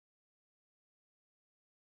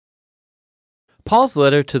Paul's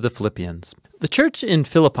letter to the Philippians. The church in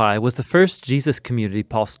Philippi was the first Jesus community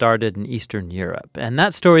Paul started in Eastern Europe, and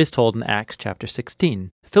that story is told in Acts chapter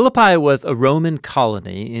 16. Philippi was a Roman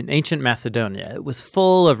colony in ancient Macedonia. It was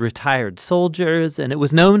full of retired soldiers, and it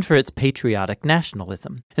was known for its patriotic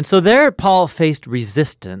nationalism. And so there, Paul faced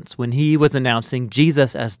resistance when he was announcing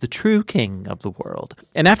Jesus as the true king of the world.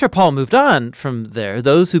 And after Paul moved on from there,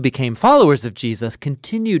 those who became followers of Jesus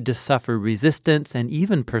continued to suffer resistance and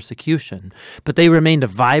even persecution, but they remained a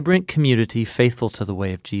vibrant community faithful to the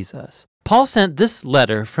way of Jesus. Paul sent this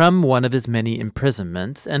letter from one of his many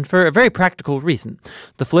imprisonments, and for a very practical reason.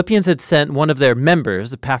 The Philippians had sent one of their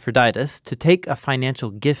members, Epaphroditus, to take a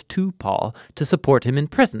financial gift to Paul to support him in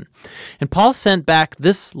prison. And Paul sent back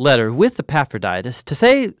this letter with Epaphroditus to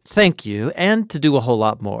say thank you and to do a whole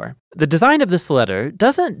lot more. The design of this letter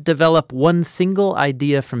doesn't develop one single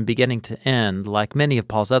idea from beginning to end like many of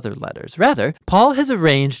Paul's other letters. Rather, Paul has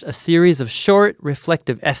arranged a series of short,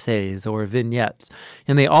 reflective essays or vignettes,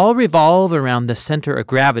 and they all revolve around the center of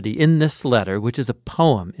gravity in this letter, which is a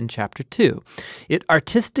poem in chapter 2. It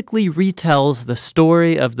artistically retells the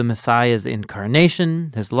story of the Messiah's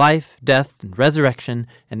incarnation, his life, death, and resurrection,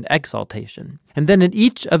 and exaltation. And then in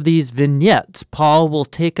each of these vignettes, Paul will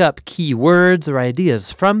take up key words or ideas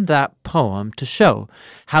from that poem to show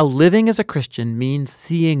how living as a Christian means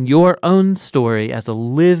seeing your own story as a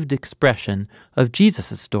lived expression of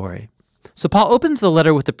Jesus' story. So Paul opens the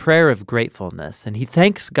letter with a prayer of gratefulness, and he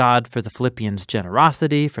thanks God for the Philippians'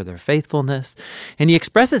 generosity, for their faithfulness, and he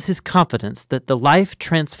expresses his confidence that the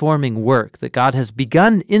life-transforming work that God has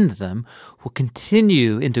begun in them will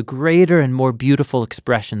continue into greater and more beautiful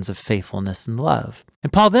expressions of faithfulness and love.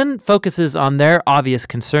 And Paul then focuses on their obvious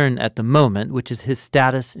concern at the moment, which is his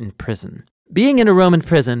status in prison. Being in a Roman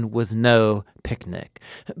prison was no picnic,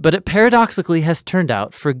 but it paradoxically has turned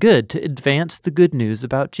out for good to advance the good news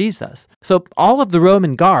about Jesus. So all of the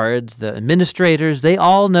Roman guards, the administrators, they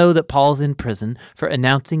all know that Paul's in prison for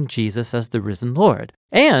announcing Jesus as the risen Lord.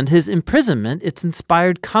 And his imprisonment, it's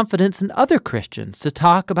inspired confidence in other Christians to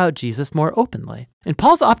talk about Jesus more openly. And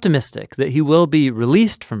Paul's optimistic that he will be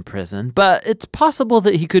released from prison, but it's possible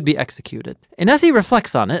that he could be executed. And as he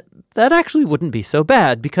reflects on it, that actually wouldn't be so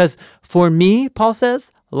bad, because for me, Paul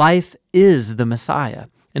says, life is the Messiah.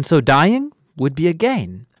 And so dying would be a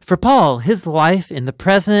gain. For Paul, his life in the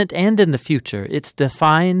present and in the future, it's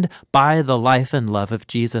defined by the life and love of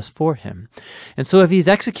Jesus for him. And so if he's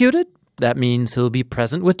executed, that means he'll be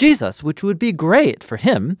present with Jesus, which would be great for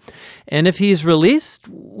him. And if he's released,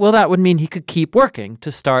 well, that would mean he could keep working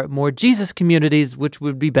to start more Jesus communities, which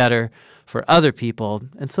would be better for other people.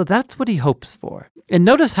 And so that's what he hopes for. And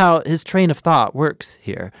notice how his train of thought works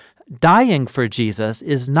here. Dying for Jesus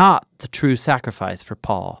is not the true sacrifice for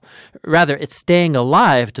Paul. Rather, it's staying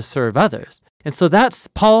alive to serve others. And so that's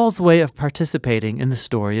Paul's way of participating in the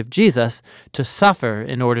story of Jesus, to suffer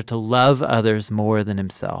in order to love others more than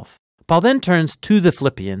himself. Paul then turns to the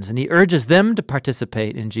Philippians, and he urges them to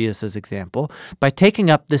participate in Jesus' example by taking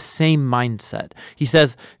up this same mindset. He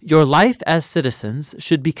says, your life as citizens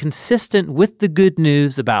should be consistent with the good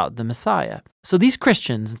news about the Messiah. So these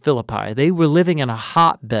Christians in Philippi, they were living in a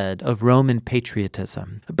hotbed of Roman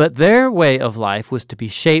patriotism, but their way of life was to be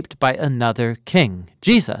shaped by another king,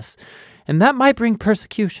 Jesus. And that might bring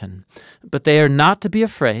persecution, but they are not to be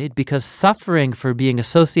afraid, because suffering for being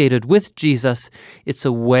associated with Jesus, it's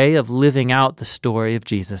a way of living out the story of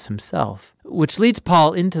Jesus himself. Which leads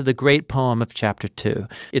Paul into the great poem of chapter 2.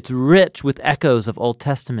 It's rich with echoes of Old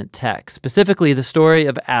Testament texts, specifically the story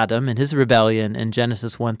of Adam and his rebellion in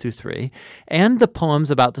Genesis 1 through 3, and the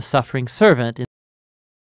poems about the suffering servant in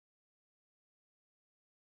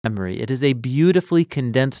memory. It is a beautifully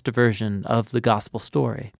condensed version of the gospel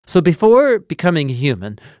story. So before becoming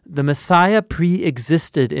human, the Messiah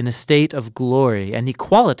pre-existed in a state of glory and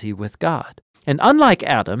equality with God. And unlike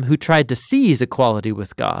Adam, who tried to seize equality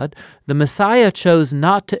with God, the Messiah chose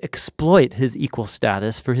not to exploit his equal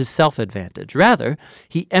status for his self-advantage. Rather,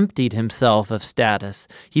 he emptied himself of status.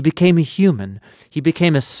 He became a human. He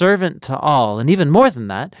became a servant to all. And even more than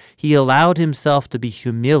that, he allowed himself to be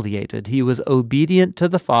humiliated. He was obedient to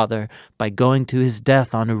the Father by going to his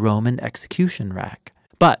death on a Roman execution rack.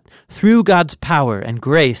 But through God's power and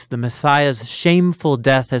grace, the Messiah's shameful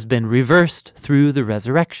death has been reversed through the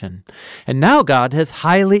resurrection. And now God has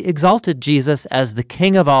highly exalted Jesus as the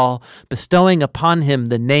King of all, bestowing upon him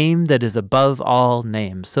the name that is above all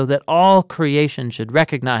names, so that all creation should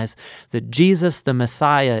recognize that Jesus the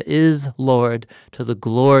Messiah is Lord, to the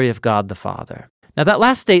glory of God the Father. Now that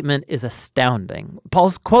last statement is astounding.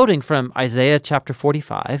 Paul's quoting from Isaiah chapter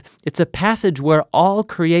 45. It's a passage where all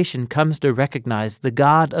creation comes to recognize the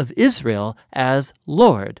God of Israel as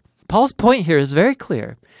Lord. Paul's point here is very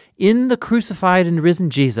clear. In the crucified and risen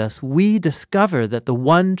Jesus, we discover that the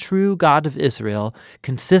one true God of Israel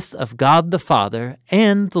consists of God the Father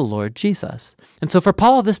and the Lord Jesus. And so for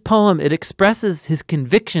Paul, this poem, it expresses his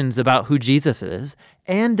convictions about who Jesus is,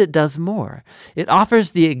 and it does more. It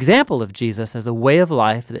offers the example of Jesus as a way of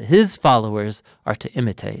life that his followers are to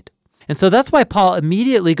imitate. And so that's why Paul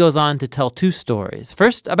immediately goes on to tell two stories.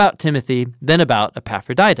 First about Timothy, then about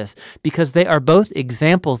Epaphroditus, because they are both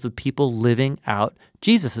examples of people living out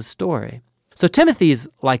Jesus' story. So Timothy's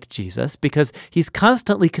like Jesus because he's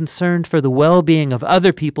constantly concerned for the well-being of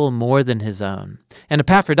other people more than his own. And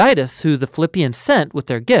Epaphroditus, who the Philippians sent with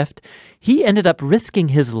their gift, he ended up risking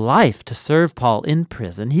his life to serve Paul in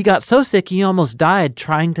prison. He got so sick he almost died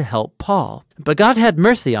trying to help Paul. But God had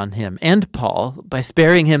mercy on him and Paul by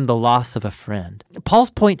sparing him the loss of a friend.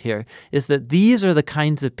 Paul's point here is that these are the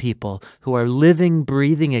kinds of people who are living,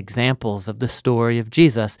 breathing examples of the story of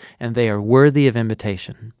Jesus, and they are worthy of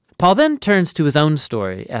imitation. Paul then turns to his own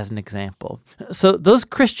story as an example. So those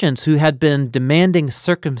Christians who had been demanding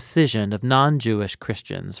circumcision of non-Jewish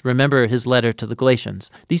Christians, remember his letter to the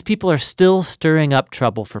Galatians, these people are still stirring up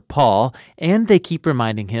trouble for Paul, and they keep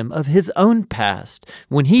reminding him of his own past,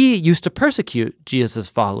 when he used to persecute Jesus'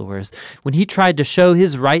 followers, when he tried to show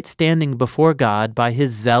his right standing before God by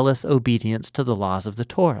his zealous obedience to the laws of the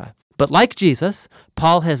Torah. But like Jesus,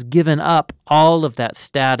 Paul has given up all of that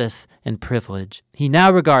status and privilege. He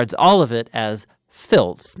now regards all of it as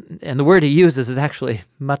filth, and the word he uses is actually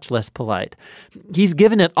much less polite. He's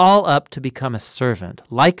given it all up to become a servant,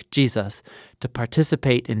 like Jesus, to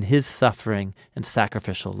participate in his suffering and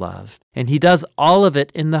sacrificial love. And he does all of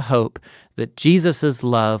it in the hope that Jesus'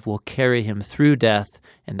 love will carry him through death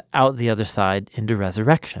and out the other side into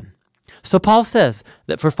resurrection. So Paul says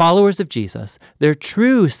that for followers of Jesus, their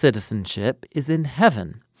true citizenship is in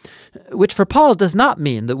heaven, which for Paul does not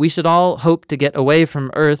mean that we should all hope to get away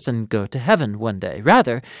from earth and go to heaven one day.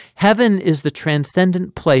 Rather, heaven is the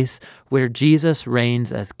transcendent place where Jesus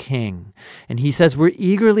reigns as king. And he says we're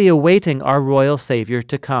eagerly awaiting our royal Savior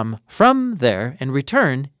to come from there and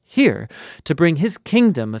return here to bring his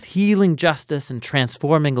kingdom of healing justice and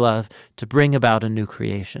transforming love to bring about a new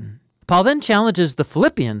creation. Paul then challenges the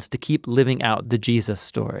Philippians to keep living out the Jesus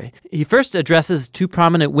story. He first addresses two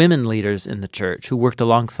prominent women leaders in the church who worked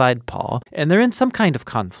alongside Paul, and they're in some kind of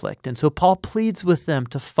conflict. And so Paul pleads with them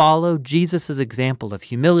to follow Jesus' example of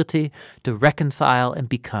humility, to reconcile and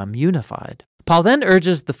become unified. Paul then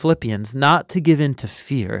urges the Philippians not to give in to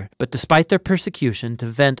fear, but despite their persecution, to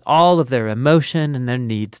vent all of their emotion and their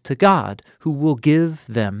needs to God, who will give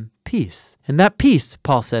them peace. And that peace,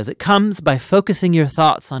 Paul says, it comes by focusing your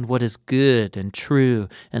thoughts on what is good and true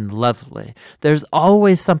and lovely. There's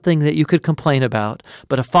always something that you could complain about,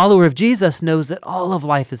 but a follower of Jesus knows that all of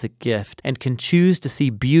life is a gift and can choose to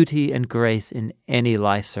see beauty and grace in any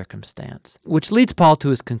life circumstance. Which leads Paul to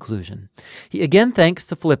his conclusion. He again thanks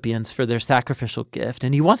the Philippians for their sacrificial gift,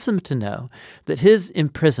 and he wants them to know that his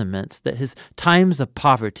imprisonments, that his times of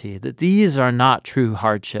poverty, that these are not true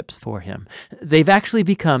hardships for him. They've actually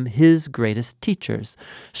become his greatest teachers,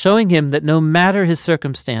 showing him that no matter his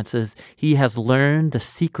circumstances, he has learned the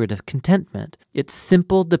secret of contentment. It's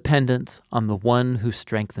simple dependence on the one who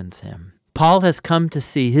strengthens him. Paul has come to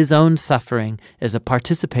see his own suffering as a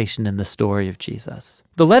participation in the story of Jesus.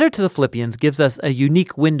 The letter to the Philippians gives us a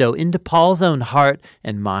unique window into Paul's own heart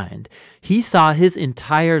and mind. He saw his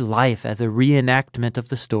entire life as a reenactment of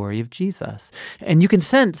the story of Jesus. And you can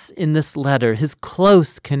sense in this letter his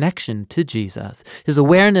close connection to Jesus, his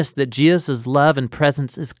awareness that Jesus' love and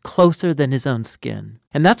presence is closer than his own skin.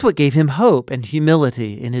 And that's what gave him hope and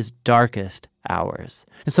humility in his darkest hours.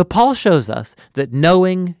 And so Paul shows us that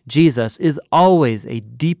knowing Jesus is always a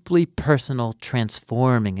deeply personal,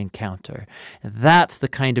 transforming encounter. And that's the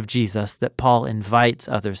kind of Jesus that Paul invites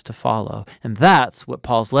others to follow. And that's what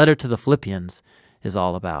Paul's letter to the Philippians is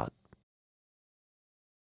all about.